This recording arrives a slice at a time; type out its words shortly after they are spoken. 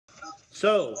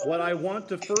So what I want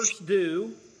to first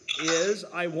do is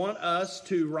I want us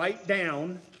to write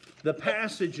down the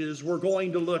passages we're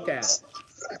going to look at.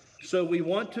 So we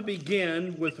want to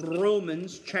begin with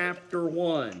Romans chapter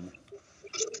 1.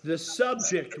 The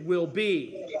subject will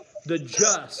be, the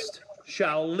just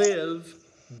shall live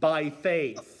by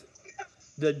faith.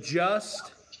 The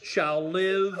just shall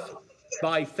live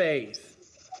by faith.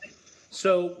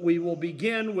 So we will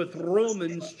begin with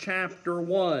Romans chapter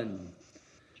 1.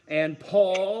 And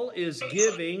Paul is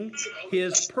giving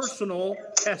his personal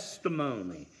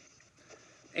testimony.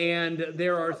 And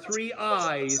there are three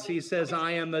I's. He says,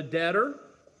 I am a debtor,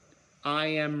 I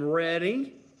am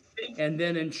ready. And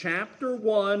then in chapter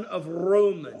 1 of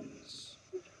Romans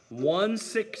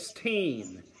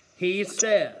 1:16, he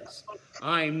says,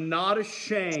 I'm not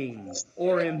ashamed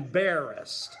or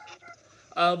embarrassed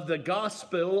of the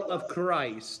gospel of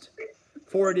Christ,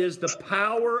 for it is the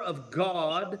power of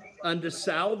God unto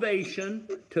salvation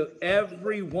to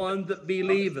every one that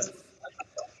believeth,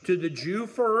 to the Jew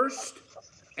first,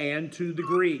 and to the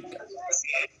Greek.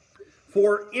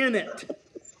 For in it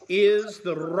is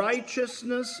the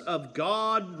righteousness of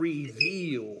God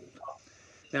revealed.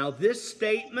 Now this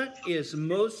statement is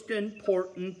most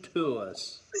important to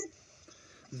us.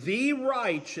 The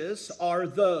righteous are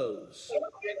those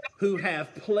who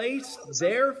have placed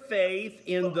their faith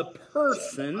in the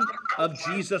person of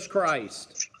Jesus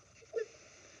Christ.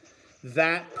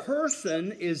 That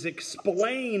person is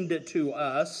explained to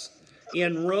us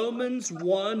in Romans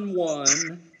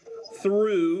 1:1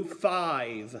 through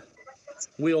 5.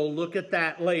 We'll look at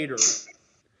that later.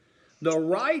 The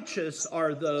righteous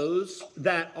are those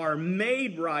that are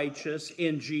made righteous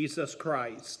in Jesus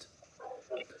Christ.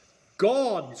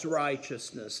 God's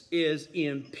righteousness is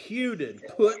imputed,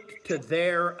 put to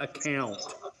their account.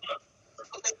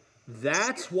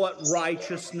 That's what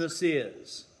righteousness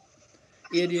is.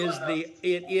 It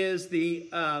is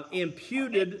the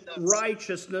imputed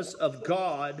righteousness of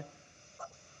God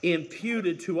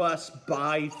imputed to us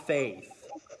by faith.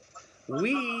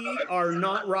 We are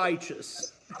not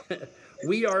righteous.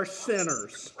 We are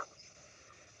sinners.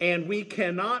 And we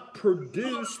cannot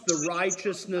produce the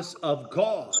righteousness of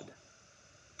God.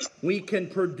 We can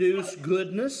produce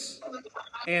goodness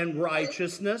and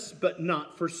righteousness, but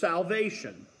not for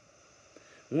salvation.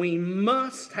 We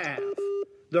must have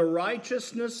the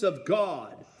righteousness of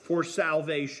God for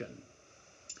salvation.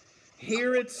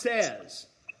 Here it says,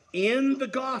 in the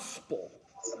gospel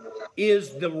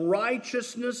is the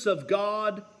righteousness of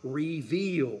God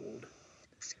revealed.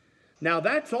 Now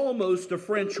that's almost a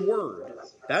French word.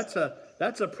 That's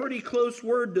a pretty close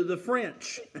word to the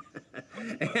French.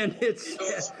 And it's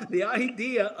the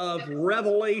idea of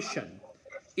revelation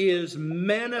is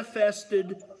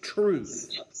manifested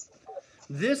truth.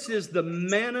 This is the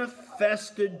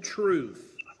manifested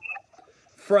truth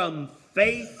from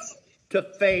faith to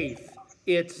faith.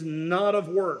 It's not of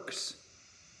works.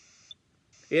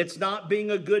 It's not being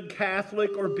a good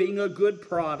Catholic or being a good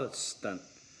Protestant.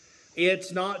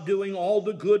 It's not doing all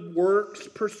the good works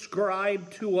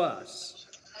prescribed to us.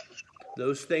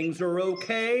 Those things are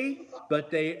okay, but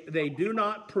they do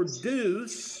not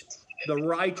produce the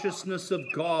righteousness of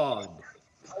God.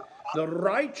 The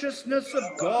righteousness of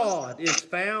God is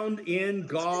found in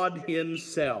God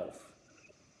himself.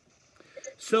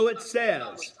 So it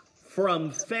says,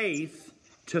 from faith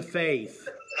to faith.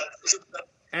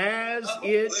 As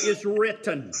it is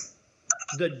written,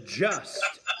 the just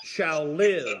shall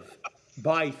live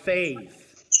by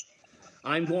faith.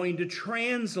 I'm going to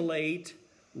translate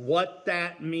what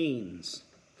that means.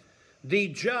 The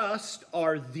just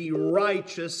are the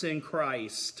righteous in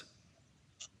Christ,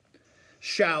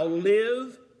 shall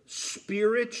live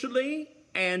spiritually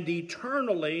and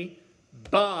eternally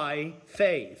by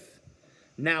faith.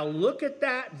 Now look at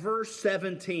that verse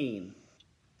 17.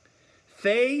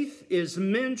 Faith is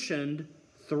mentioned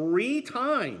 3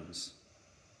 times.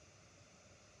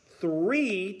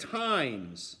 3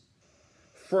 times.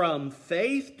 From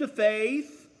faith to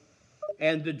faith,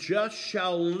 and the just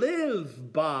shall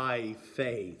live by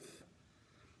faith.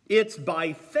 It's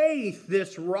by faith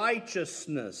this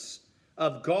righteousness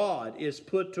of God is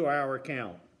put to our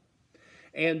account.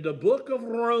 And the book of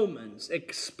Romans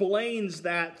explains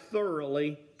that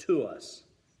thoroughly to us.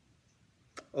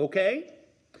 Okay?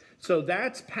 So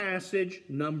that's passage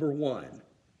number 1.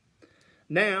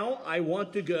 Now I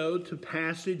want to go to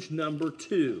passage number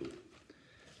 2.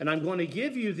 And I'm going to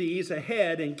give you these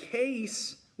ahead in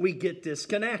case we get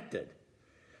disconnected,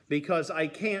 because I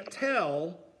can't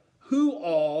tell who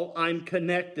all I'm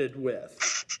connected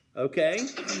with. Okay?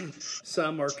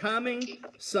 Some are coming,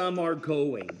 some are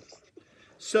going.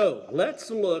 So let's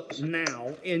look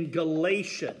now in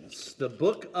Galatians, the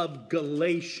book of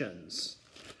Galatians.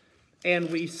 And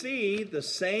we see the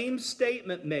same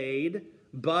statement made,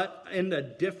 but in a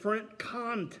different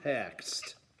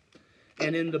context.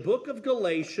 And in the book of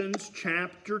Galatians,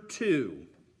 chapter 2,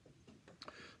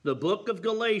 the book of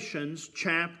Galatians,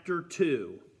 chapter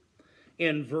 2,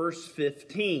 in verse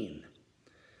 15,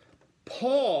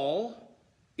 Paul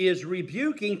is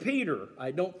rebuking Peter. I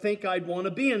don't think I'd want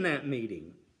to be in that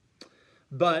meeting.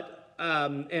 But,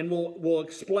 and we'll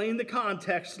explain the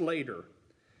context later.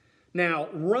 Now,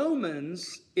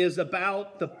 Romans is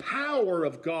about the power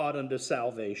of God unto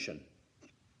salvation.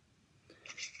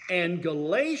 And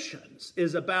Galatians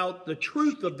is about the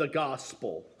truth of the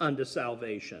gospel unto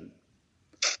salvation.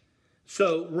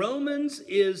 So Romans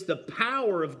is the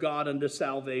power of God unto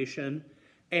salvation,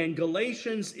 and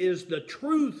Galatians is the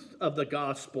truth of the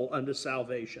gospel unto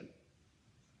salvation.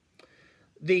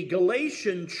 The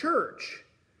Galatian church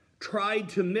tried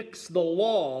to mix the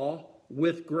law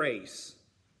with grace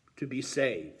to be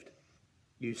saved,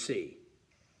 you see.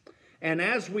 And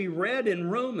as we read in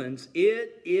Romans,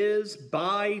 it is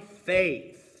by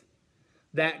faith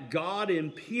that God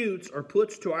imputes or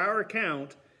puts to our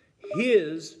account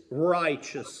his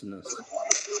righteousness.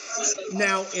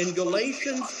 Now, in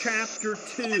Galatians chapter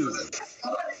 2,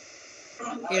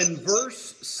 in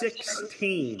verse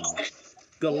 16,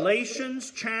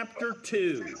 Galatians chapter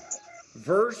 2,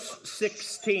 verse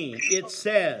 16, it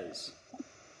says,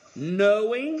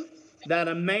 knowing that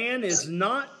a man is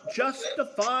not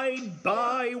justified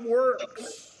by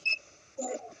works.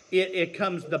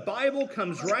 The Bible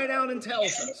comes right out and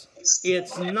tells us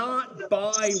it's not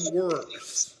by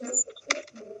works,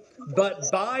 but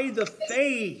by the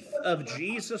faith of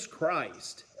Jesus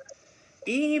Christ.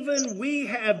 Even we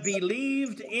have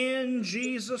believed in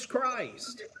Jesus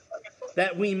Christ,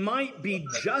 that we might be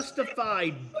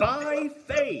justified by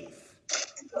faith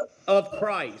of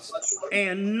Christ,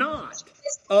 and not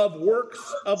of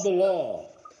works of the law.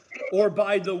 For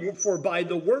by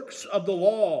the works of the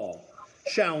law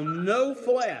shall no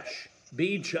flesh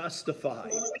be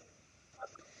justified.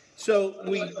 So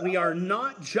we are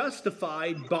not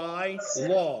justified by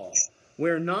law.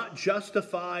 We're not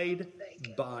justified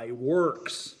by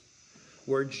works.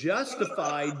 We're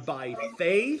justified by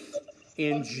faith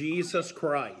in Jesus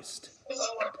Christ.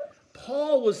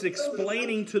 Paul was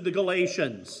explaining to the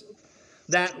Galatians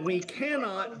that we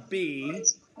cannot be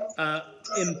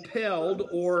impelled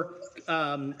or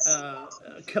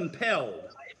compelled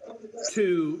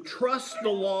to trust the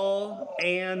law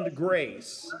and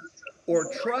grace,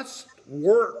 or trust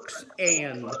works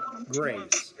and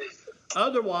grace.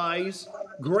 Otherwise,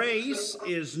 grace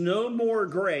is no more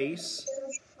grace,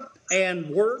 and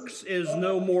works is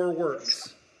no more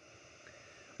works.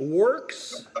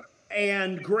 Works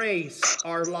and grace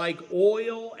are like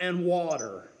oil and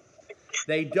water.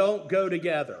 They don't go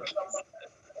together,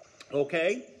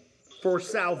 okay, for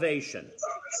salvation.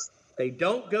 They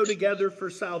don't go together for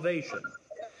salvation.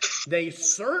 They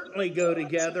certainly go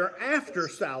together after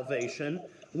salvation,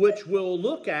 which we'll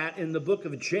look at in the book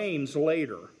of James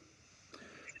later.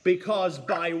 Because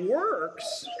by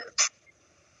works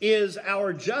is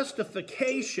our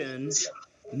justification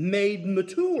made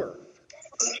mature.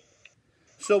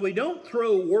 So we don't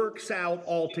throw works out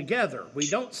altogether. We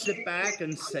don't sit back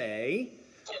and say,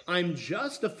 I'm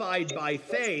justified by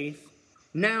faith,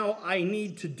 now I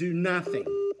need to do nothing.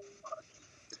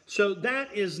 So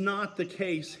that is not the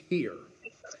case here.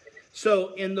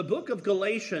 So in the book of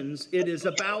Galatians, it is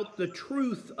about the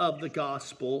truth of the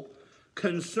gospel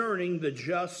concerning the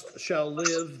just shall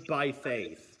live by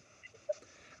faith.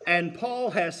 And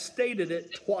Paul has stated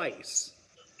it twice,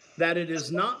 that it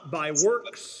is not by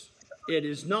works, it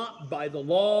is not by the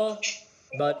law,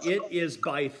 but it is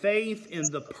by faith in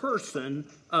the person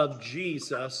of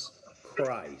Jesus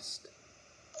Christ.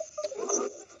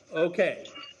 Okay,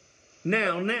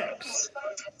 now next,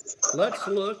 let's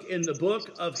look in the book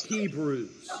of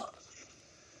Hebrews.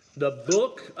 The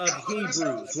book of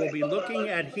Hebrews. We'll be looking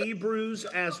at Hebrews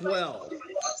as well.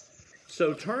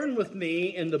 So turn with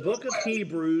me in the book of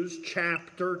Hebrews,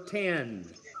 chapter 10.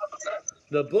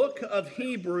 The book of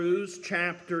Hebrews,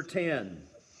 chapter 10.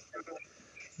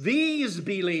 These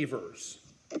believers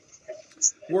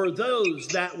were those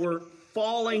that were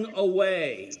falling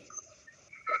away.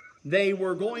 They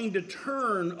were going to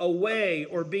turn away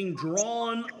or being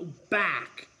drawn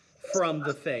back from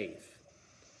the faith.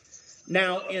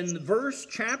 Now, in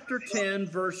chapter 10,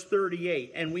 verse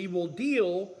 38, and we will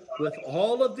deal with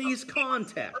all of these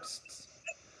contexts.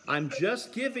 I'm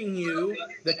just giving you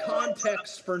the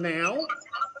context for now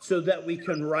so that we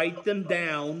can write them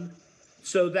down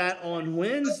so that on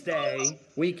Wednesday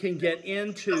we can get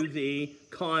into the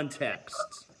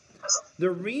context. The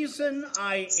reason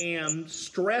I am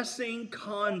stressing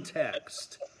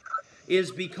context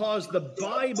is because the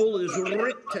Bible is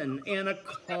written in a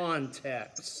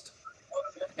context.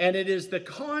 And it is the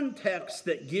context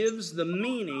that gives the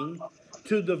meaning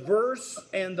to the verse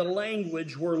and the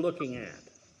language we're looking at.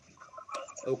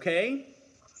 Okay?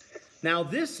 Now,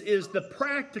 this is the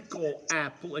practical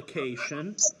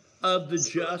application of the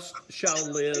just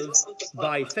shall live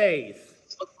by faith.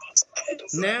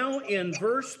 Now, in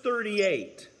verse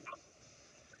 38,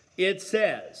 it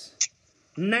says,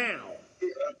 now,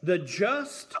 the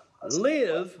just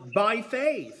live by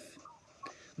faith.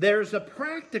 There's a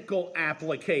practical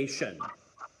application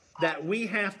that we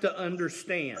have to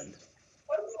understand.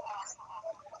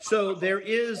 So there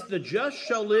is the just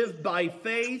shall live by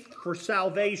faith for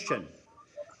salvation.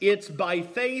 It's by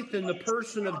faith in the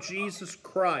person of Jesus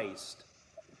Christ.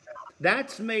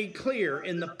 That's made clear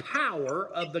in the power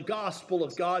of the gospel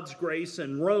of God's grace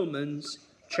in Romans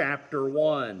chapter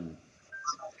 1.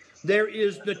 There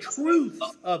is the truth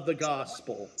of the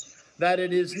gospel, that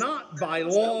it is not by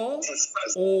law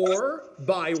or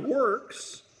by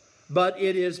works, but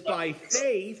it is by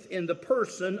faith in the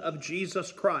person of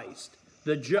Jesus Christ.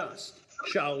 The just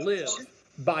shall live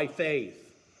by faith.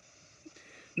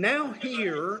 Now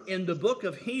here in the book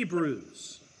of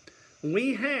Hebrews,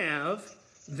 we have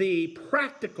the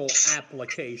practical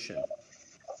application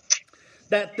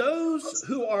that those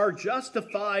who are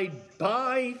justified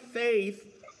by faith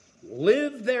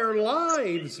live their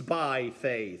lives by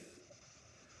faith.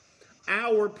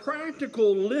 Our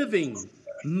practical living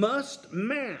must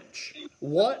match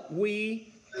what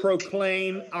we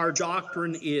proclaim our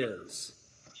doctrine is.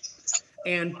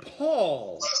 And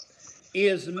Paul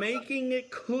is making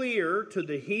it clear to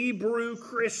the Hebrew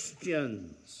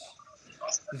Christians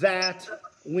that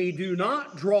we do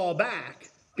not draw back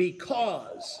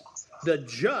because the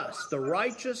just, the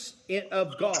righteous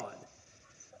of God,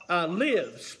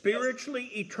 live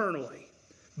spiritually, eternally,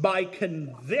 by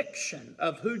conviction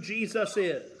of who Jesus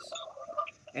is.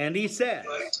 And he says,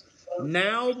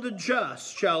 now the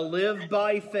just shall live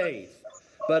by faith,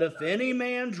 but if any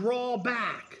man draw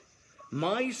back,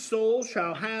 my soul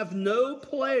shall have no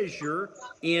pleasure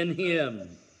in him.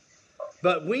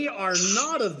 But we are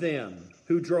not of them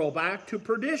who draw back to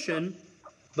perdition,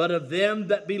 but of them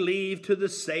that believe to the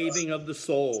saving of the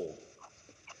soul.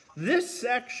 This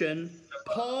section,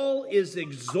 Paul is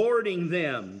exhorting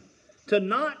them to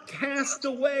not cast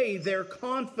away their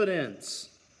confidence,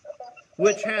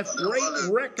 which hath great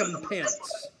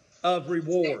recompense of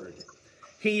reward.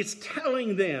 He's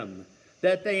telling them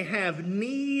that they have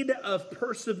need of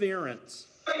perseverance.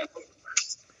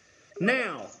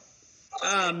 Now,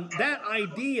 that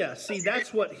idea, see,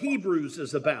 that's what Hebrews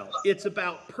is about. It's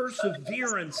about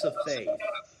perseverance of faith.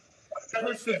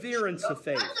 Perseverance of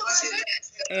faith.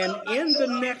 And in the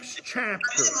next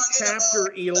chapter,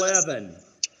 chapter 11,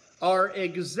 are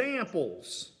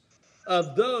examples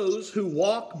of those who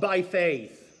walk by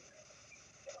faith.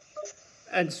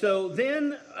 And so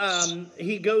then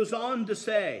he goes on to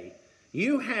say,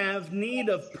 you have need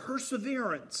of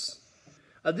perseverance.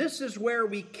 This is where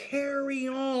we carry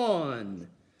on,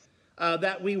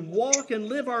 that we walk and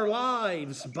live our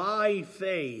lives by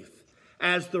faith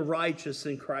as the righteous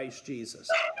in Christ Jesus.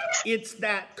 It's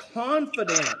that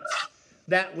confidence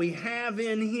that we have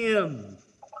in him.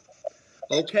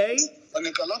 Okay?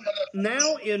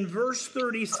 Now in verse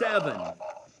 37,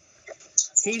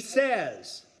 he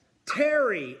says,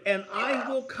 tarry and I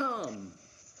will come.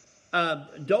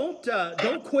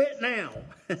 Don't quit now.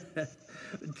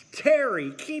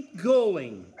 Tarry, keep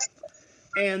going.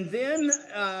 And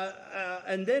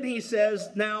then he says,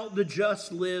 now the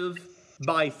just live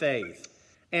by faith.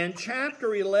 And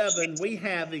chapter 11, we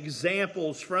have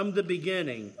examples from the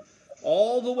beginning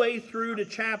all the way through to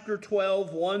chapter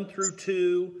 12, 1 through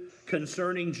 2,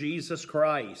 concerning Jesus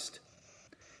Christ.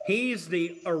 He's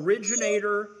the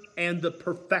originator and the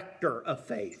perfecter of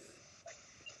faith.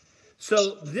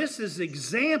 So this is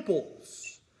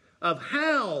examples of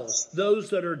how those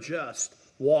that are just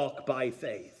walk by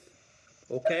faith.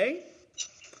 Okay?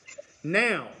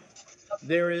 Now,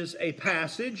 there is a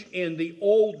passage in the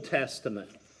Old Testament.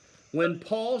 When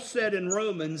Paul said in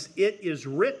Romans, it is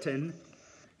written,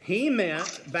 he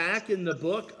meant back in the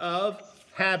book of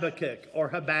Habakkuk or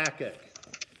Habakkuk.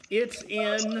 It's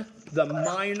in the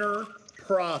minor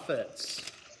prophets,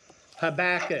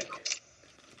 Habakkuk.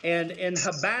 And in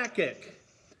Habakkuk,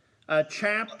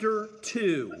 chapter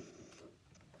 2,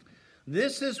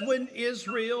 this is when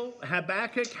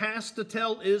Habakkuk has to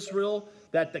tell Israel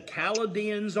that the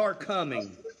Chaldeans are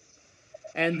coming.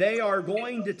 And they are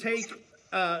going to take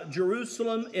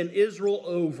Jerusalem and Israel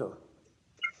over,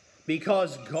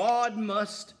 because God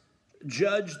must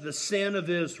judge the sin of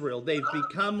Israel. They've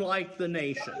become like the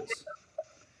nations.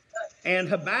 And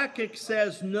Habakkuk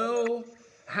says, no,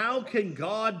 how can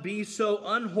God be so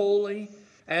unholy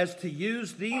as to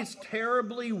use these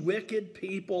terribly wicked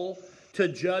people to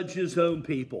judge his own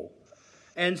people?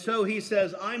 And so he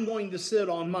says, I'm going to sit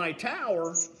on my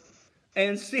tower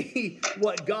and see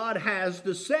what God has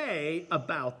to say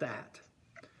about that.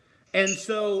 And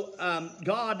so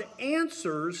God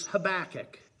answers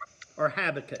Habakkuk.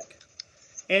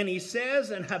 And he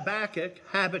says in Habakkuk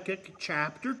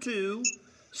chapter 2,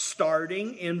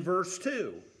 starting in verse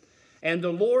 2, and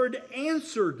the Lord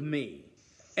answered me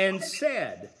and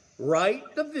said,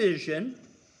 write the vision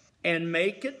and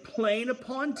make it plain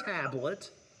upon tablet,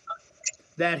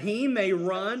 that he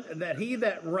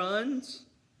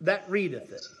that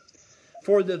readeth it.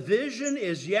 For the vision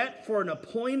is yet for an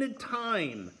appointed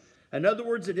time. In other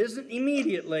words, it isn't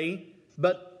immediately,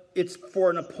 but it's for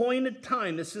an appointed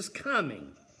time. This is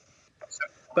coming.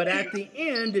 But at the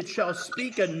end it shall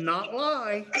speak and not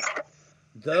lie.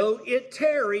 Though it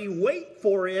tarry, wait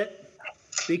for it,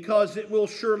 because it will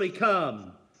surely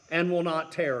come and will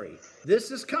not tarry.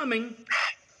 This is coming.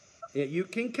 You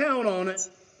can count on it.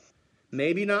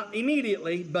 Maybe not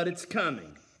immediately, but it's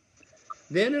coming.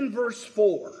 Then in verse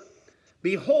 4,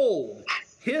 behold,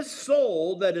 his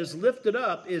soul that is lifted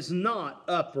up is not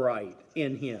upright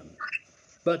in him,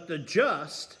 but the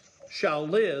just shall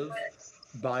live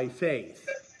by faith.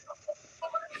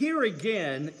 Here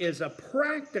again is a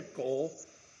practical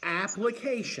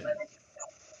application.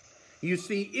 You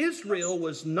see, Israel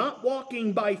was not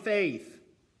walking by faith,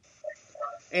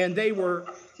 and they were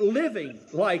living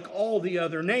like all the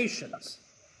other nations.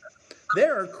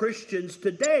 There are Christians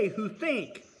today who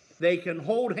think they can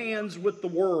hold hands with the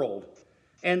world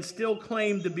and still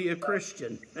claim to be a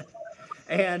Christian.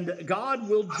 And God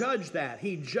will judge that.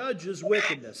 He judges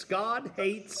wickedness. God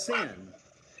hates sin.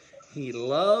 He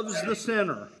loves the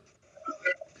sinner,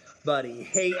 but he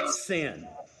hates sin.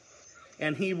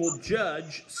 And he will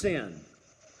judge sin.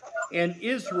 And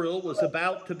Israel was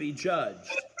about to be judged.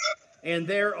 And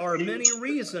there are many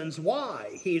reasons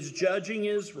why he's judging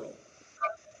Israel.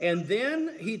 And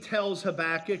then he tells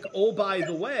Habakkuk, oh, by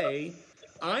the way,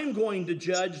 I'm going to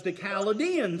judge the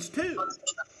Chaldeans too.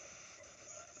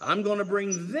 I'm going to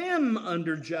bring them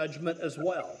under judgment as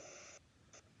well.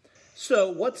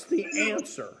 So what's the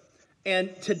answer?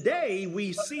 And today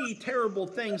we see terrible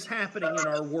things happening in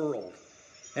our world.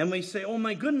 And we say, oh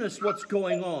my goodness, what's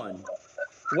going on?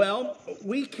 Well,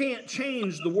 we can't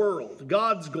change the world.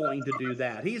 God's going to do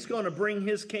that. He's going to bring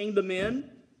his kingdom in.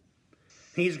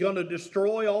 He's going to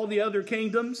destroy all the other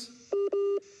kingdoms.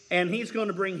 And he's going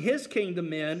to bring his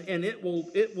kingdom in, and it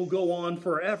will go on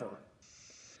forever.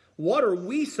 What are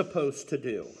we supposed to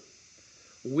do?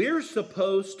 We're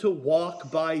supposed to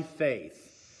walk by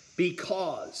faith,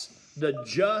 because the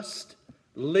just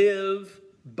live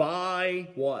by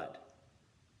what?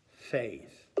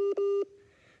 Faith.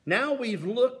 Now we've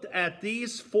looked at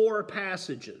these 4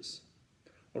 passages.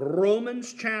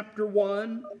 Romans chapter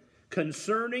 1,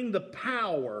 concerning the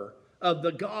power of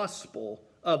the gospel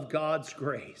of God's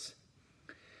grace.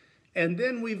 And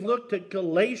then we've looked at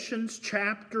Galatians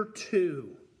chapter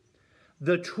 2,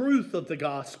 the truth of the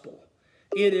gospel.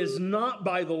 It is not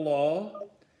by the law.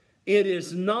 It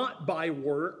is not by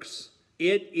works.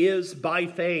 It is by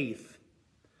faith.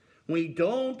 We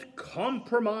don't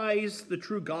compromise the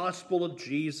true gospel of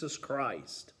Jesus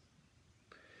Christ.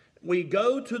 We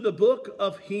go to the book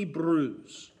of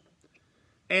Hebrews,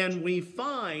 and we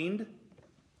find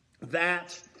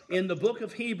that in the book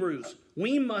of Hebrews,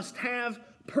 we must have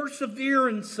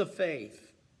perseverance of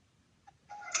faith.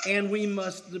 And we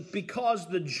must, because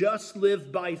the just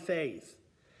live by faith.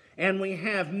 And we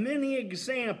have many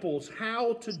examples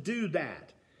how to do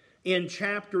that in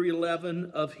chapter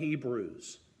 11 of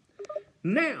Hebrews.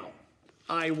 Now,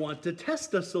 I want to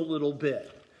test us a little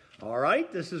bit. All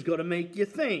right, this is going to make you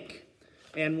think.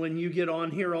 And when you get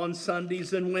on here on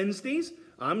Sundays and Wednesdays,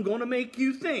 I'm going to make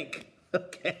you think.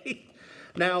 Okay?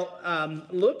 Now,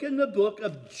 look in the book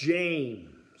of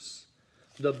James.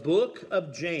 The book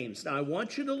of James. Now, I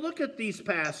want you to look at these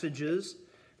passages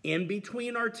in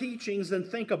between our teachings and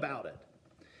think about it.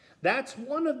 That's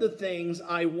one of the things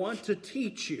I want to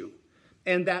teach you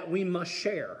and that we must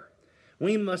share.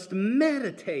 We must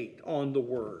meditate on the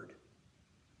word.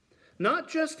 Not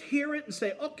just hear it and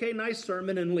say, okay, nice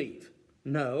sermon, and leave.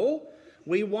 No,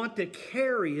 we want to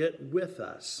carry it with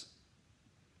us.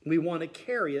 We want to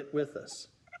carry it with us.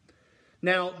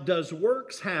 Now, does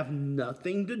works have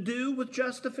nothing to do with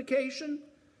justification?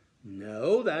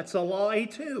 No, that's a lie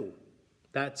too.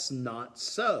 That's not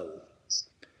so.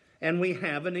 And we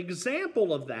have an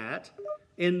example of that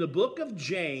in the book of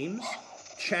James,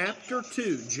 chapter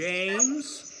 2.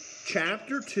 James,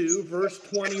 chapter 2, verse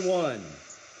 21.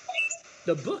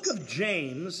 The book of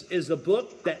James is a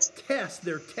book that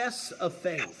they're tests of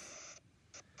faith.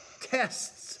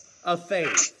 Tests of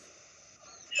faith.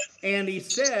 And he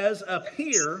says up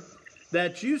here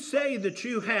that you say that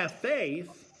you have faith,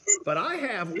 but I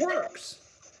have works.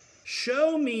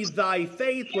 Show me thy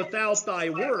faith without thy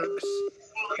works,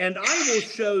 and I will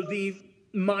show thee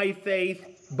my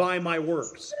faith by my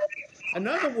works. In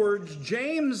other words,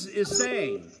 James is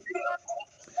saying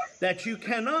that you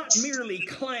cannot merely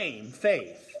claim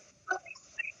faith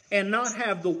and not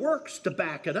have the works to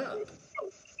back it up.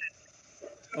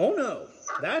 Oh no,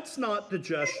 that's not the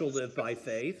just shall live by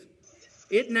faith.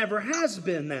 It never has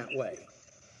been that way.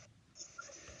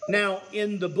 Now,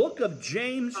 in the book of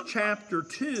James chapter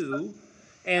 2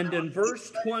 and in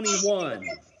verse 21,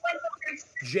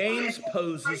 James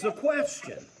poses a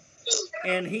question.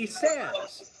 And he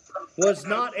says, was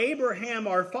not Abraham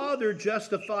our father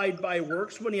justified by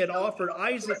works when he had offered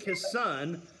Isaac his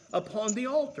son upon the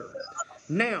altar?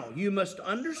 Now, you must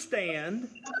understand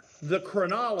the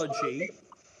chronology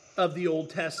of the Old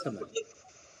Testament.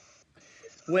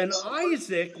 When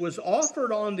Isaac was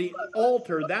offered on the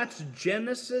altar, that's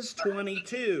Genesis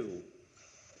 22.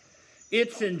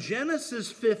 It's in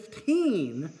Genesis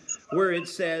 15 where it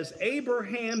says,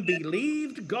 Abraham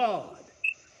believed God,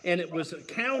 and it was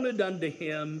accounted unto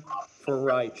him for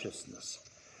righteousness.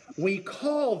 We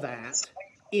call that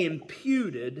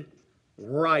imputed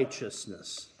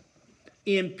righteousness.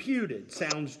 Imputed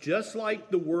sounds just like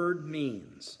the word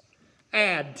means.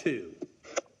 Add to,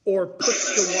 or put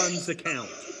to one's account.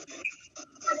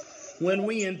 When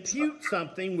we impute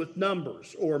something with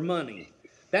numbers or money,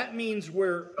 that means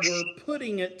we're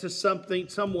putting it to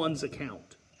someone's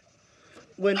account.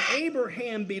 When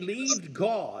Abraham believed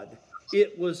God,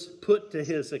 it was put to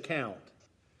his account.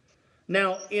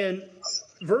 Now, in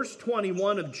verse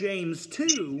 21 of James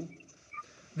 2,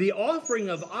 the offering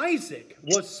of Isaac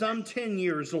was some 10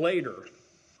 years later,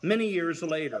 many years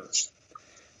later.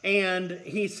 And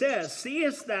he says,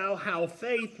 seest thou how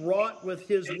faith wrought with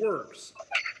his works?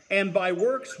 And by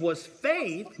works was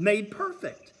faith made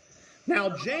perfect. Now,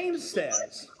 James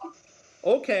says,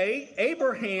 okay,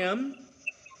 Abraham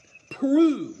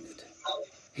proved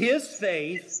his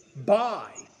faith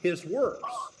by his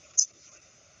works.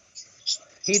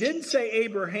 He didn't say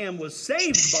Abraham was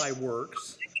saved by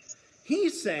works.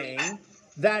 He's saying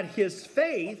that his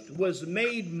faith was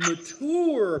made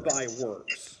mature by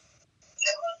works.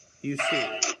 You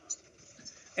see.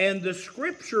 And the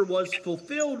scripture was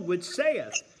fulfilled which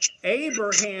saith,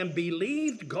 Abraham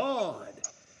believed God,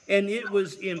 and it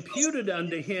was imputed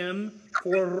unto him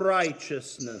for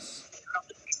righteousness.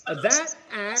 That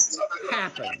act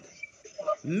happened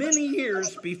many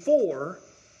years before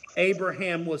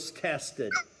Abraham was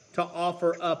tested to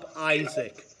offer up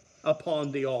Isaac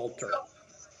upon the altar.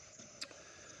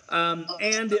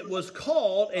 And it was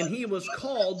called, and he was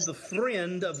called the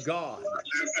friend of God.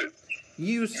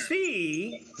 You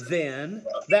see, then,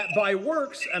 that by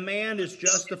works a man is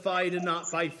justified and not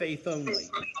by faith only.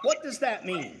 What does that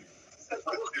mean?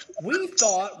 We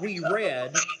thought we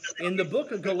read in the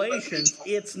book of Galatians,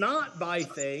 it's not by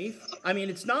faith.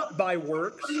 It's not by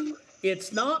works.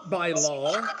 It's not by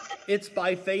law. It's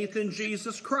by faith in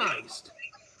Jesus Christ.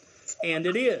 And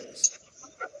it is.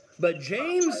 But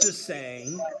James is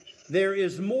saying there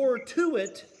is more to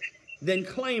it than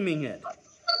claiming it.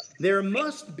 There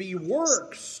must be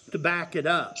works to back it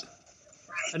up.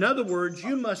 In other words,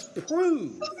 you must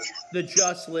prove the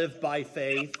just live by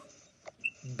faith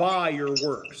by your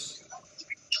works.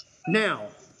 Now,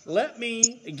 let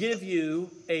me give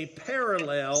you a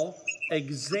parallel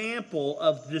example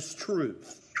of this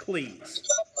truth, please.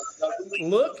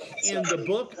 Look in the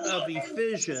book of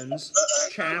Ephesians,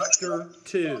 chapter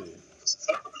 2.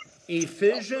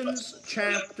 Ephesians,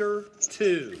 chapter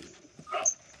 2.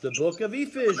 The book of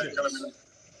Ephesians,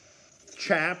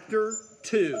 chapter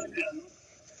 2.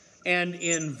 And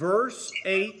in verse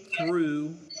 8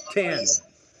 through 10.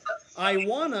 I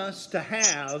want us to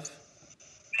have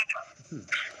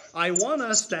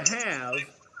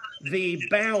the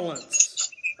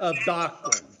balance of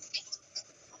doctrine.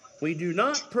 We do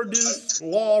not produce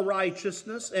law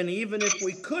righteousness, and even if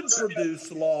we could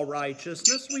produce law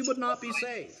righteousness, we would not be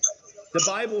saved. The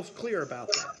Bible's clear about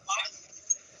that.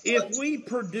 If we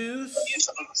produce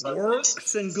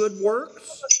works and good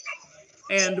works,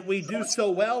 and we do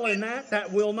so well in that,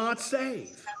 that will not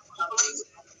save.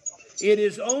 It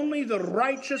is only the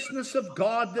righteousness of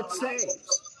God that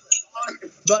saves.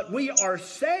 but we are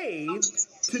saved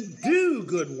to do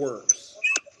good works,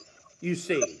 you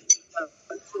see.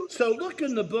 So look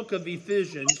in the book of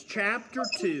Ephesians, chapter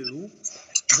 2,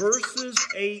 verses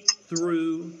 8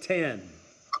 through 10.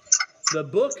 The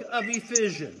book of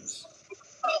Ephesians,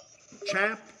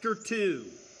 chapter 2,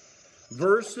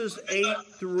 verses 8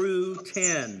 through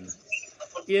 10.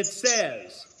 It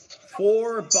says,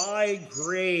 "For by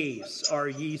grace are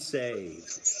ye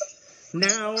saved."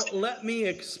 Now let me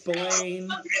explain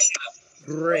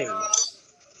grace.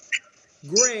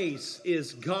 Grace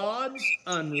is God's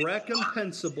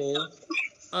unrecompensable,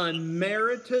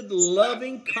 unmerited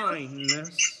loving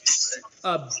kindness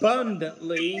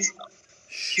abundantly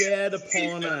shed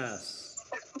upon us.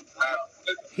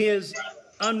 His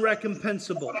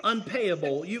unrecompensable,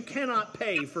 unpayable. You cannot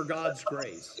pay for God's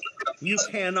grace. You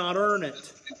cannot earn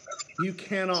it. You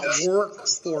cannot work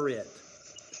for it.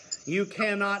 You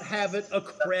cannot have it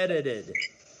accredited.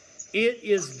 It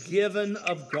is given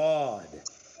of God.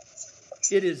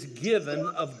 It is given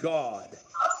of God.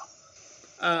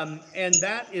 And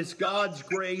that is God's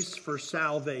grace for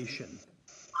salvation.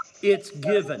 It's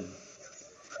given.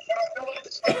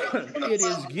 It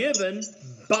is given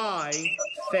by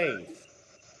faith.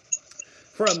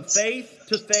 From faith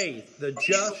to faith, the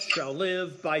just shall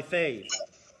live by faith.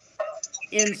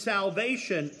 In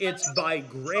salvation, it's by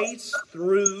grace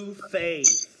through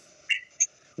faith.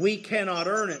 We cannot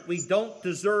earn it. We don't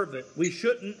deserve it. We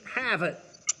shouldn't have it.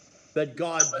 But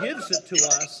God gives it to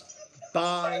us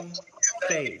by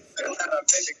faith.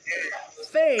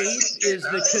 Faith is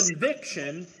the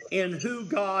conviction in who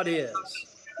God is.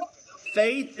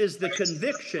 Faith is the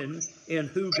conviction in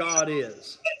who God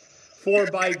is.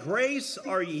 For by grace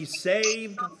are ye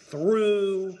saved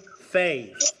through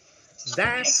faith.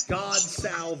 That's God's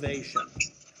salvation.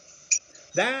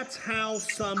 That's how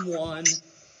someone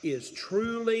is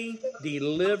truly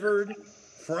delivered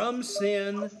from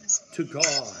sin to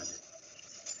God.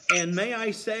 And may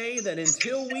I say that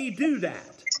until we do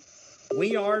that,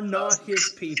 we are not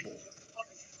His people.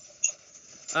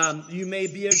 You may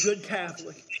be a good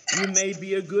Catholic. You may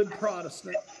be a good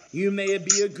Protestant. You may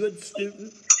be a good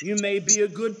student. You may be a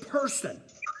good person.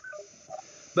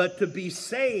 But to be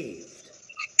saved,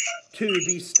 to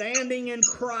be standing in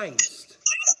Christ,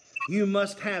 you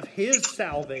must have His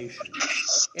salvation.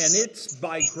 And it's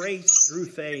by grace through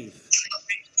faith.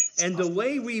 And the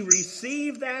way we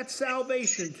receive that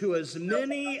salvation, to as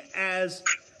many as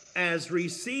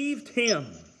received Him,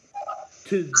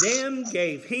 to them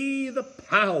gave He the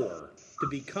power to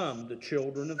become the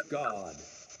children of God.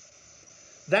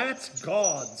 That's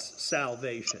God's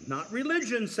salvation, not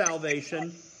religion's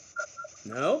salvation.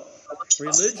 No,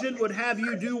 religion would have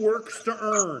you do works to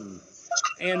earn.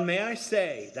 And may I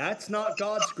say, that's not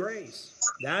God's grace.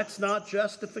 That's not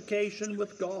justification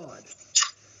with God.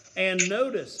 And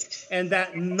notice, and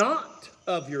that not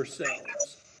of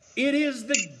yourselves. It is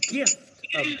the gift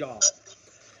of God.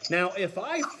 Now, if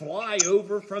I fly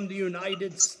over from the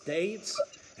United States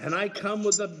and I come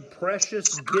with a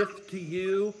precious gift to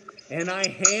you and I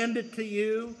hand it to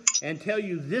you and tell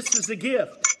you this is a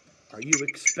gift, are you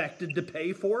expected to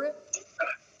pay for it?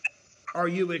 Are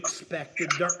you expected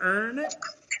to earn it?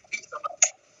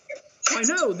 I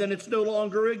know, then it's no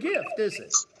longer a gift, is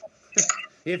it?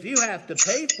 If you have to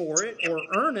pay for it or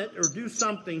earn it or do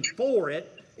something for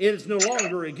it, it is no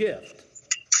longer a gift.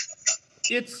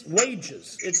 It's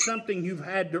wages. It's something you've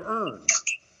had to earn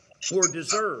or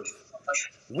deserve.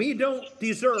 We don't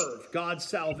deserve God's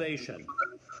salvation.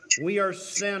 We are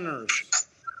sinners.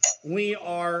 We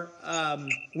are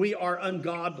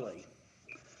ungodly.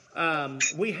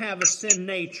 We have a sin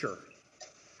nature.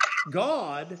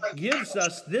 God gives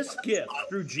us this gift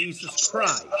through Jesus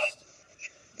Christ.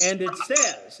 And it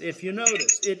says, if you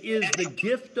notice, it is the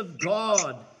gift of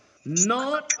God,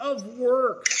 not of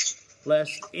works,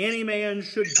 lest any man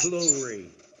should glory.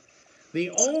 The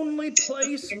only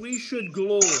place we should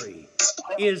glory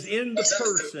is in the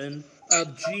person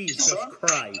of Jesus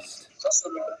Christ.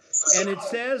 And it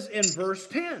says in verse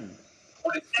 10,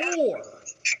 for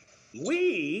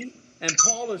we, and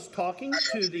Paul is talking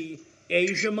to the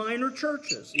Asia Minor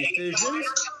churches. Ephesians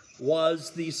was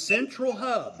the central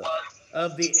hub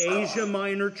of the Asia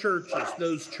Minor churches.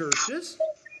 Those churches,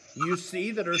 you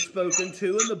see, that are spoken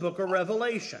to in the book of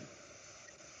Revelation.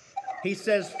 He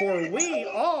says, for we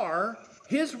are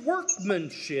His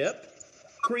workmanship,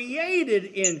 created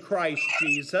in Christ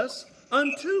Jesus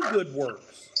unto good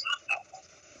works.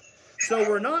 So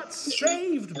we're not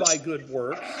saved by good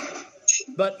works,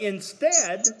 but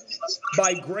instead,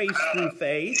 by grace through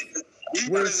faith,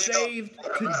 we're saved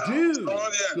to do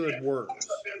good works.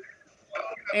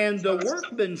 And the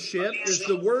workmanship is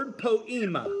the word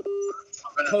poema.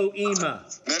 poema.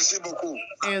 Merci beaucoup.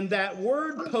 And that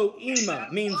word poema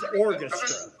means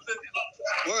orchestra.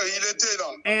 Ouais, il était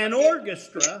là. An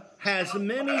orchestra has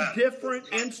many different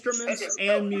instruments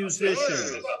and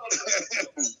musicians.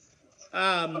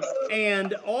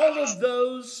 And all of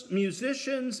those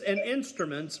musicians and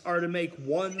instruments are to make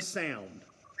one sound.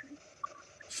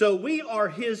 So we are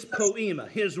his poema,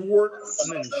 his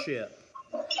workmanship,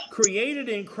 created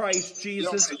in Christ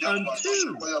Jesus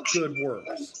unto good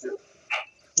works,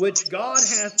 which God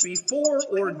hath before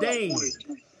ordained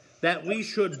that we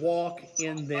should walk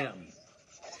in them.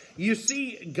 You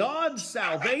see, God's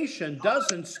salvation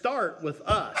doesn't start with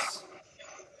us.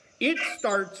 It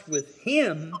starts with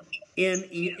him in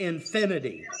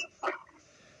infinity.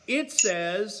 It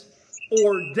says,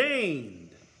 ordained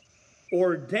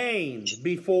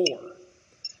before.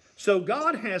 So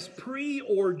God has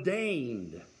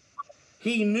preordained.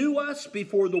 He knew us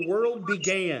before the world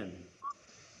began.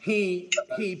 He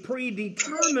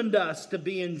predetermined us to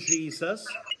be in Jesus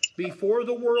before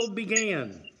the world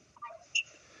began.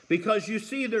 Because you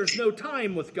see, there's no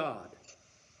time with God.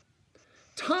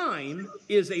 Time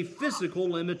is a physical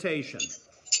limitation.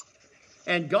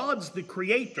 And God's the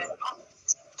creator.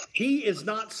 He is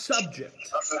not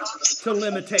subject to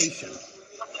limitation.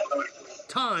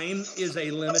 Time is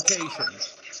a limitation.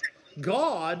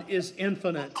 God is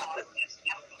infinite.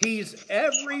 He's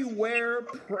everywhere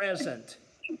present,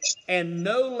 and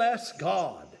no less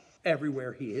God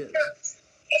everywhere he is,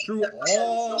 through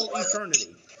all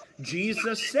eternity.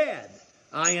 Jesus said,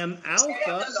 I am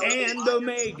Alpha and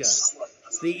Omega,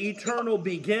 the eternal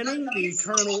beginning, the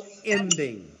eternal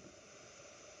ending.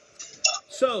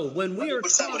 So, when we are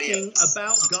talking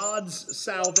about God's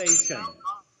salvation,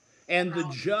 and the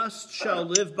just shall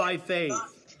live by faith,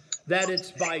 that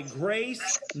it's by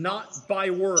grace, not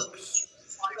by works,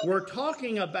 we're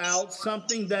talking about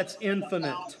something that's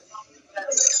infinite.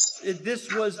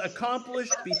 This was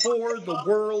accomplished before the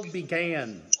world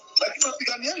began.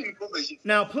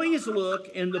 Now, please look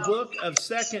in the book of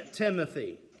 2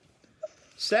 Timothy.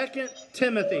 2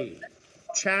 Timothy,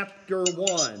 chapter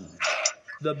 1.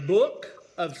 The book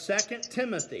of 2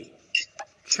 Timothy,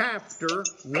 chapter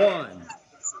 1.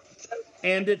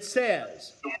 And it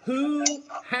says, who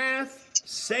hath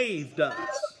saved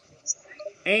us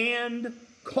and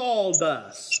called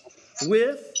us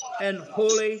with an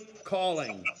holy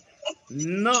calling,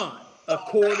 not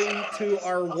according to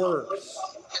our works,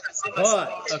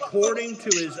 but according to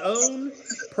his own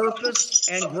purpose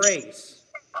and grace,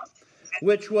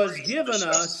 which was given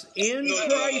us in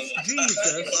Christ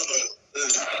Jesus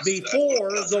before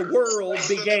the world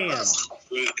began,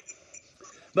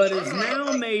 but is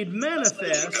now made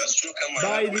manifest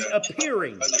by the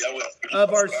appearing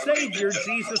of our Savior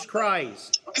Jesus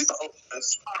Christ,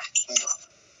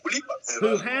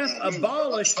 who hath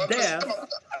abolished death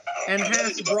and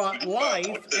hath brought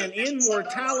life and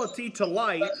immortality to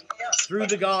light through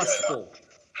the gospel.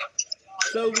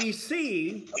 So we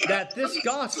see that this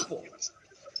gospel,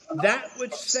 that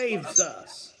which saves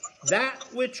us, that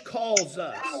which calls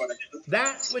us,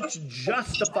 that which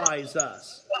justifies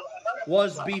us,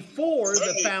 was before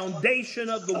the foundation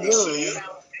of the world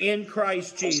in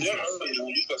Christ Jesus.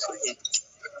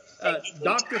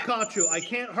 Dr. Kachu, I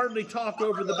can't hardly talk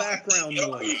over the background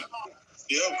noise.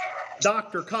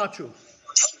 Dr. Kachu,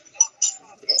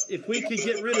 if we could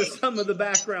get rid of some of the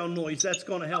background noise, that's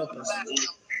going to help us.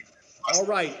 All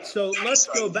right, so let's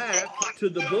go back to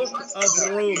the book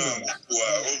of Romans.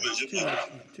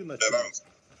 Too much.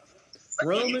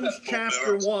 Romans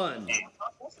chapter 1.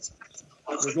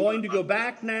 We're going to go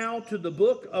back now to the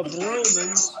book of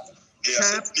Romans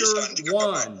chapter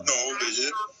 1.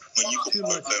 Too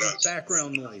much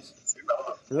background noise.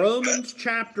 Romans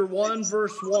chapter 1,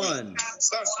 verse 1.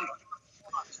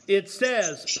 It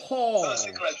says, Paul,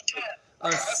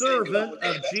 a servant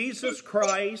of Jesus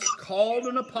Christ, called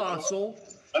an apostle,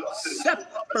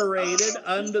 separated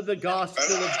unto the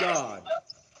gospel of God.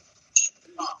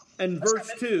 And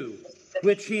verse 2,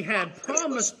 which he had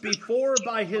promised before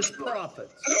by his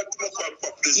prophets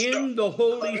in the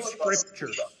Holy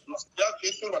Scriptures.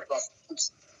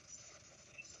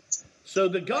 So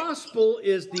the gospel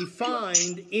is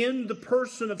defined in the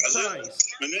person of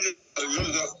Christ.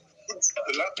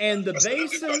 And the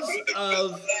basis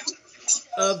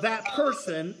of that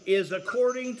person is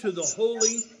according to the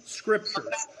Holy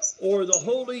Scriptures, or the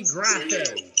Holy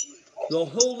Graphe, the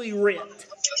Holy Writ.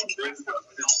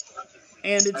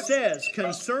 And it says,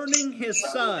 concerning his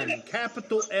Son,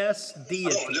 capital S,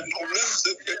 deity.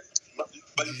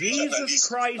 Jesus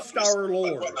Christ our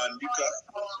Lord,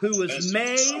 who was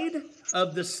made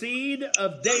of the seed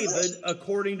of David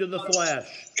according to the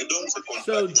flesh.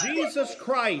 So Jesus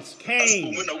Christ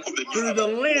came through the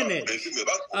lineage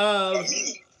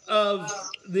of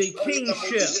the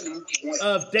kingship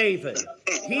of David.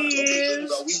 He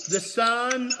is the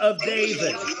son of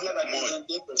David.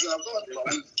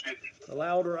 The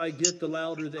louder I get, the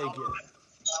louder they get.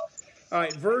 All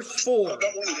right, verse 4.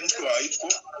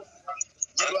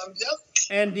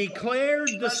 And declared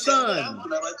the Son,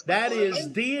 that is,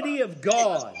 deity of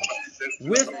God,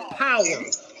 with power,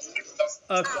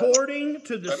 according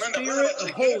to the Spirit of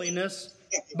holiness,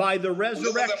 by the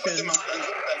resurrection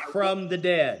from the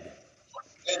dead.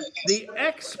 The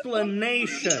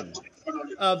explanation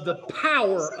of the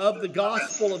power of the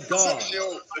gospel of God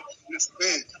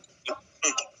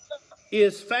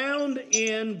is found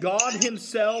in God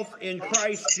himself in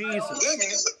Christ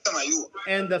Jesus,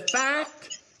 and the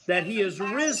fact that he is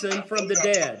risen from the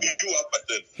dead.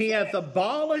 He hath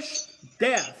abolished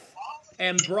death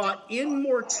and brought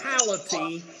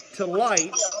immortality to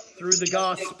light through the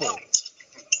gospel.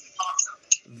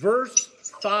 Verse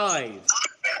 5,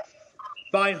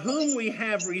 by whom we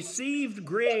have received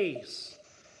grace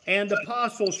and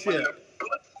apostleship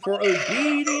for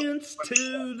obedience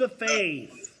to the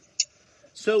faith.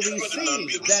 So we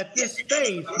see that this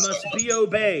faith must be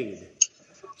obeyed,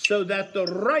 so that the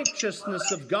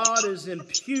righteousness of God is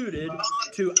imputed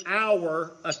to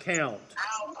our account.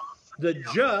 The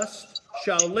just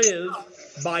shall live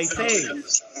by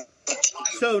faith.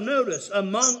 So notice,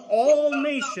 among all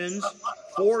nations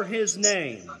for his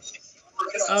name,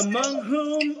 among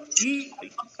whom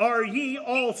are ye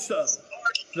also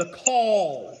the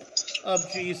called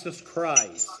of Jesus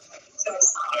Christ.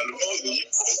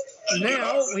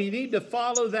 Now, we need to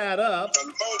follow that up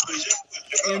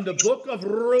in the book of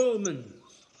Romans,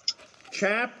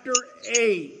 chapter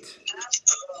 8,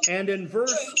 and in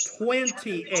verse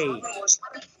 28,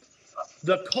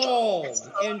 the called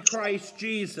in Christ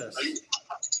Jesus.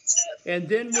 And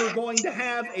then we're going to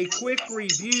have a quick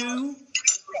review,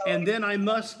 and then I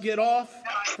must get off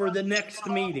for the next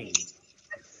meeting.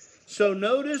 So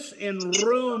notice in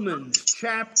Romans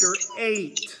chapter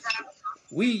 8,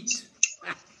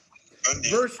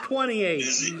 verse 28,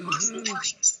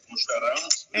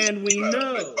 and we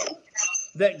know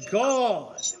that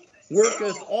God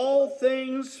worketh all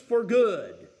things for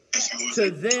good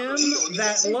to them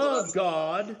that love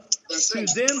God, to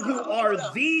them who are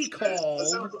the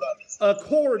called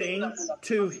according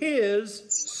to his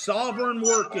sovereign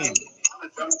working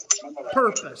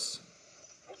purpose.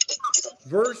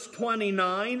 Verse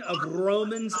 29 of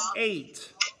Romans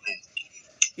 8,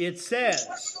 it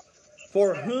says,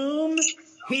 for whom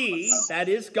he, that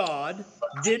is God,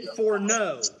 did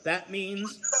foreknow. That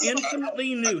means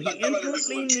infinitely knew. He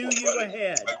infinitely knew you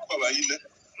ahead.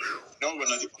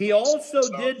 He also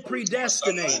did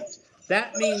predestinate.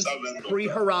 That means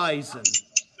pre-horizon.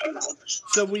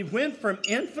 So we went from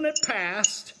infinite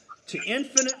past to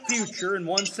infinite future in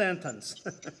one sentence.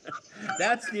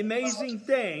 That's the amazing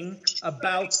thing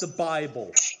about the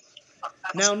Bible.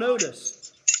 Now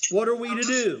notice, what are we to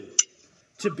do?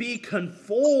 To be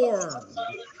conformed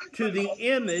to the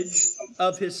image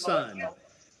of his Son.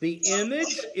 The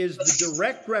image is the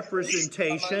direct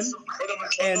representation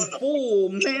and full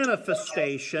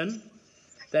manifestation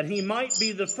that he might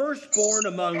be the firstborn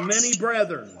among many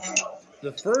brethren,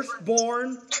 the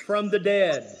firstborn from the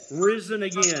dead, risen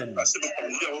again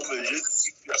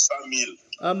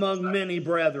among many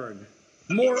brethren.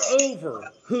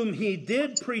 Moreover, whom he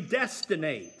did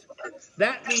predestinate,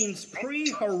 that means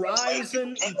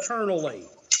pre-horizon eternally.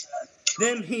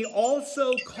 Then he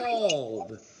also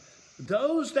called.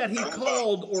 Those that he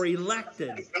called or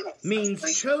elected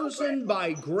means chosen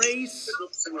by grace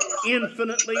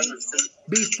infinitely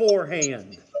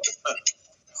beforehand.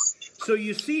 So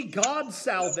you see, God's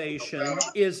salvation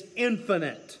is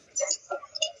infinite.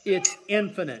 It's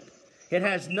infinite. It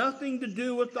has nothing to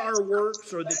do with our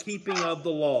works or the keeping of the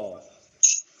law.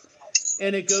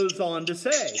 And it goes on to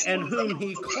say, and whom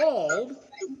he called,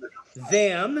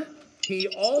 them he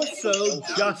also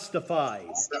justified.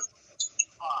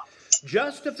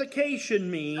 Justification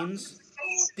means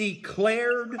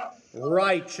declared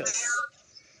righteous.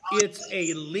 It's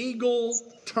a legal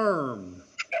term.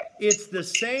 It's the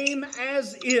same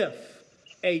as if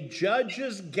a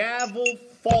judge's gavel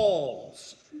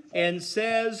falls and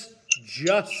says,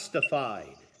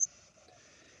 justified.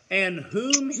 And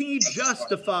whom he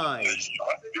justified,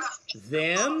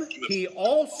 them he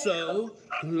also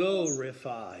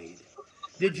glorified.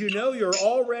 Did you know you're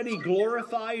already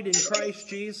glorified in Christ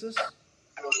Jesus?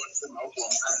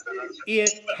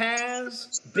 It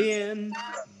has been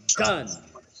done.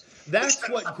 That's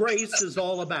what grace is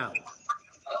all about.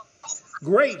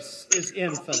 Grace is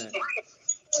infinite.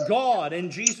 God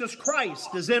and Jesus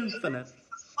Christ is infinite.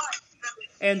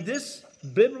 And this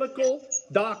biblical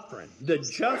doctrine, the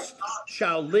just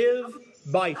shall live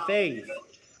by faith,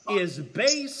 is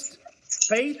based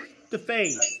faith to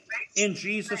faith in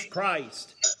Jesus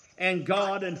Christ and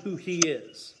God and who He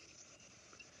is.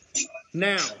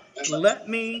 Now, let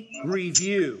me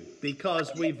review,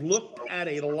 because we've looked at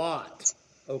a lot,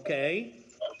 okay?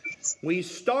 We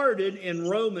started in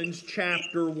Romans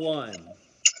chapter 1.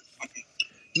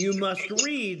 You must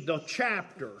read the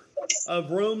chapter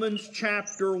of Romans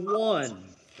chapter 1,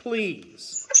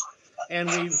 please. And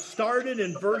we started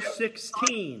in verse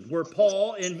 16, where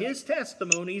Paul, in his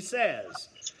testimony, says,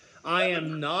 I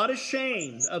am not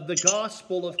ashamed of the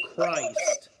gospel of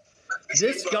Christ.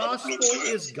 This gospel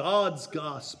is God's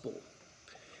gospel.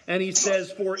 And he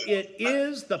says, for it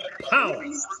is the power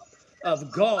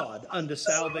of God unto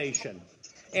salvation.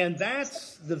 And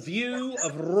that's the view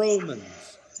of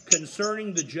Romans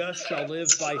concerning the just shall live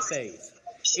by faith.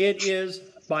 It is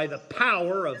by the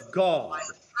power of God.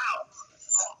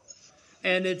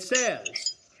 And it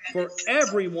says, for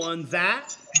everyone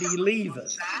that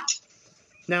believeth.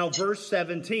 Now, verse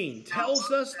 17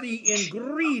 tells us the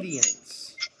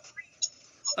ingredients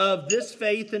of this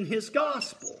faith in His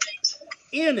gospel.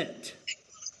 In it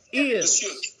is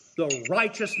the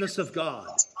righteousness of God.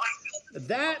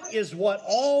 That is what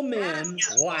all men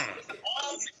lack.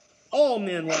 All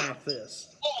men lack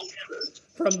this.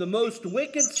 From the most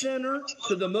wicked sinner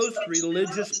to the most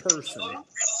religious person.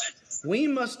 We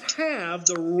must have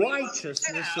the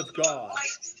righteousness of God.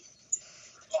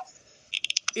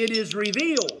 It is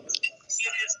revealed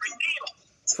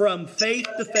from faith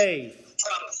to faith.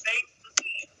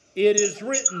 It is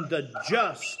written, the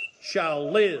just shall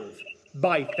live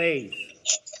by faith.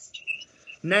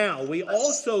 Now, we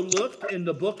also looked in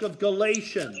the book of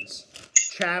Galatians,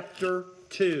 chapter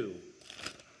 2.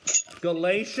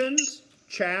 Galatians,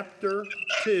 chapter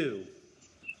 2.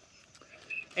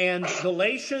 And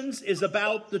Galatians is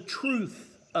about the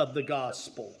truth of the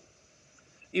gospel.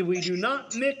 We do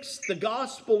not mix the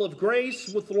gospel of grace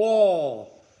with law,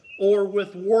 or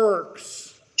with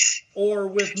works, or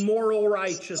with moral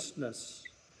righteousness.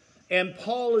 And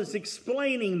Paul is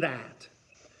explaining that.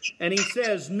 And he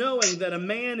says, knowing that a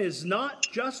man is not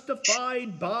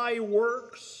justified by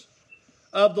works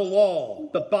of the law,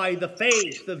 but by the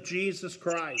faith of Jesus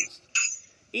Christ.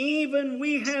 Even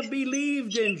we have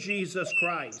believed in Jesus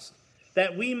Christ,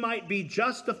 that we might be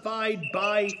justified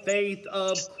by faith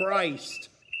of Christ,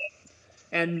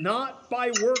 and not by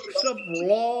works of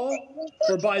law,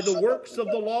 for by the works of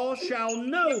the law shall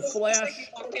no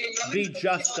flesh be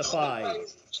justified.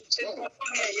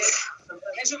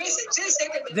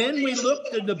 Then we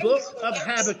looked in the book of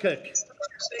Habakkuk,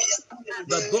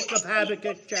 the book of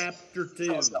Habakkuk chapter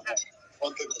 2.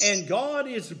 And God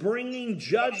is bringing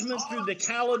judgment through the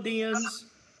Chaldeans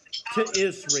to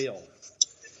Israel.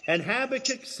 And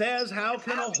Habakkuk says, how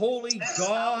can a holy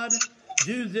God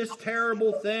do this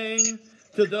terrible thing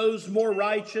to those more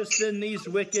righteous than these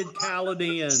wicked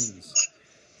Chaldeans?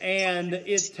 And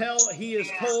he is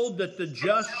told that the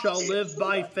just shall live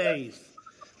by faith.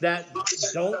 That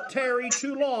don't tarry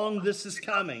too long, this is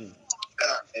coming.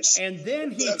 And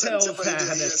then he tells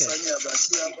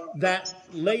Habakkuk that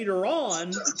later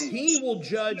on, he will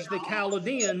judge the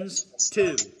Chaldeans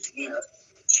too.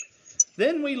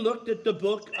 Then we looked at the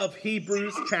book of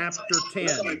Hebrews chapter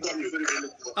 10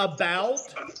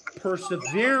 about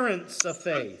perseverance of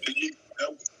faith.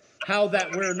 How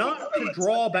that we're not to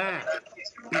draw back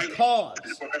because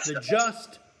the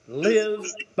just live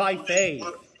by faith.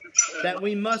 That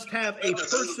we must have a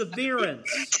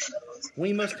perseverance.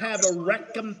 We must have a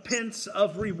recompense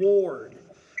of reward.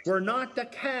 We're not to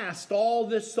cast all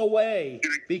this away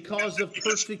because of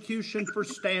persecution for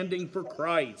standing for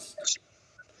Christ.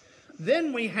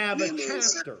 Then we have a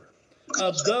chapter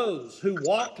of those who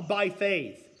walked by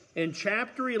faith in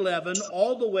chapter 11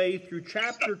 all the way through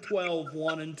chapter 12,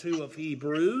 1 and 2 of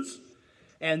Hebrews.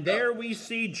 And there we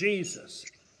see Jesus,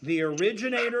 the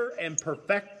originator and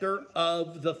perfecter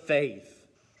of the faith.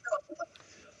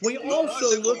 We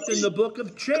also looked in the book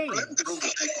of James.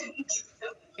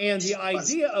 And the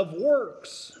idea of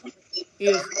works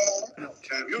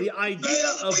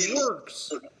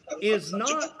is,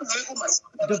 not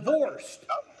divorced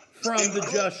from the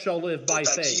just shall live by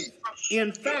faith.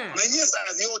 In fact,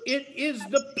 it is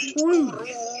the proof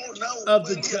of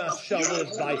the just shall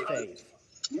live by faith.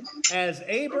 As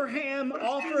Abraham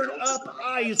offered up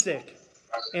Isaac,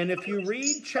 And if you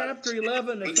read chapter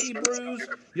 11 of Hebrews,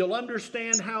 you'll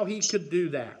understand how he could do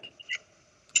that.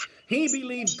 He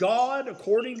believed God,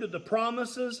 according to the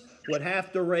promises, would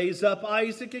have to raise up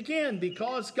Isaac again,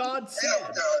 because God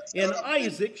said, "In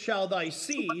Isaac shall thy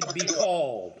seed be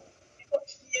called."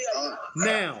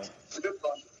 Now,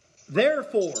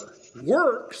 therefore,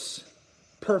 works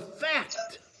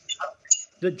perfect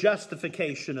the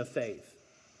justification of faith.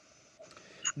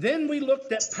 Then we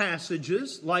looked at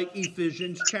passages like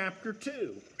Ephesians chapter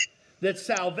 2. That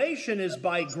salvation is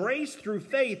by grace through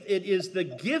faith. It is the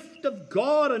gift of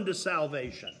God unto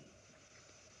salvation.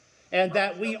 And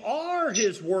that we are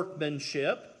his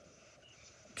workmanship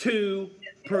to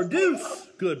produce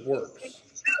good works.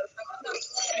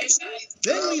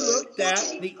 Then we looked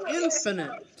at the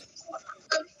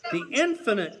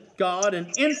infinite God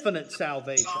and infinite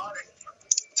salvation.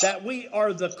 That we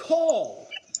are the called,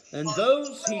 and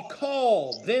those he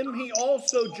called, them he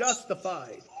also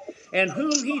justified. And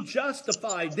whom he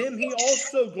justified, them he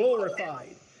also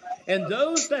glorified. And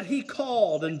those that he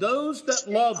called and those that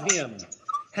love him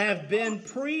have been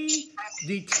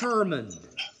predetermined.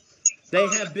 They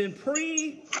have been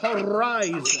pre-horizon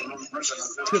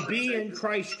to be in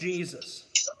Christ Jesus.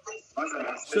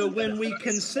 So when we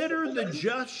consider the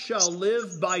just shall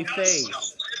live by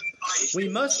faith, we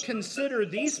must consider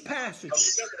these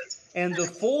passages and the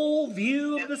full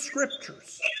view of the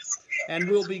Scriptures. And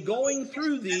we'll be going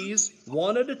through these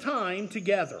one at a time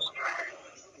together.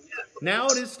 Now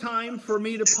it is time for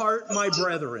me to part, my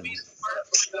brethren.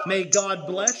 May God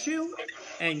bless you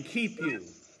and keep you.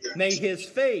 May his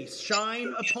face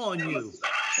shine upon you.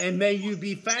 And may you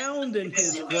be found in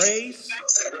his grace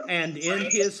and in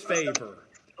his favor.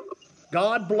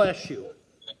 God bless you.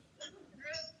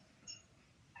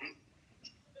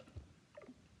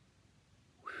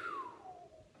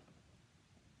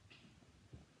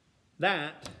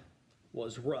 That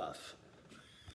was rough.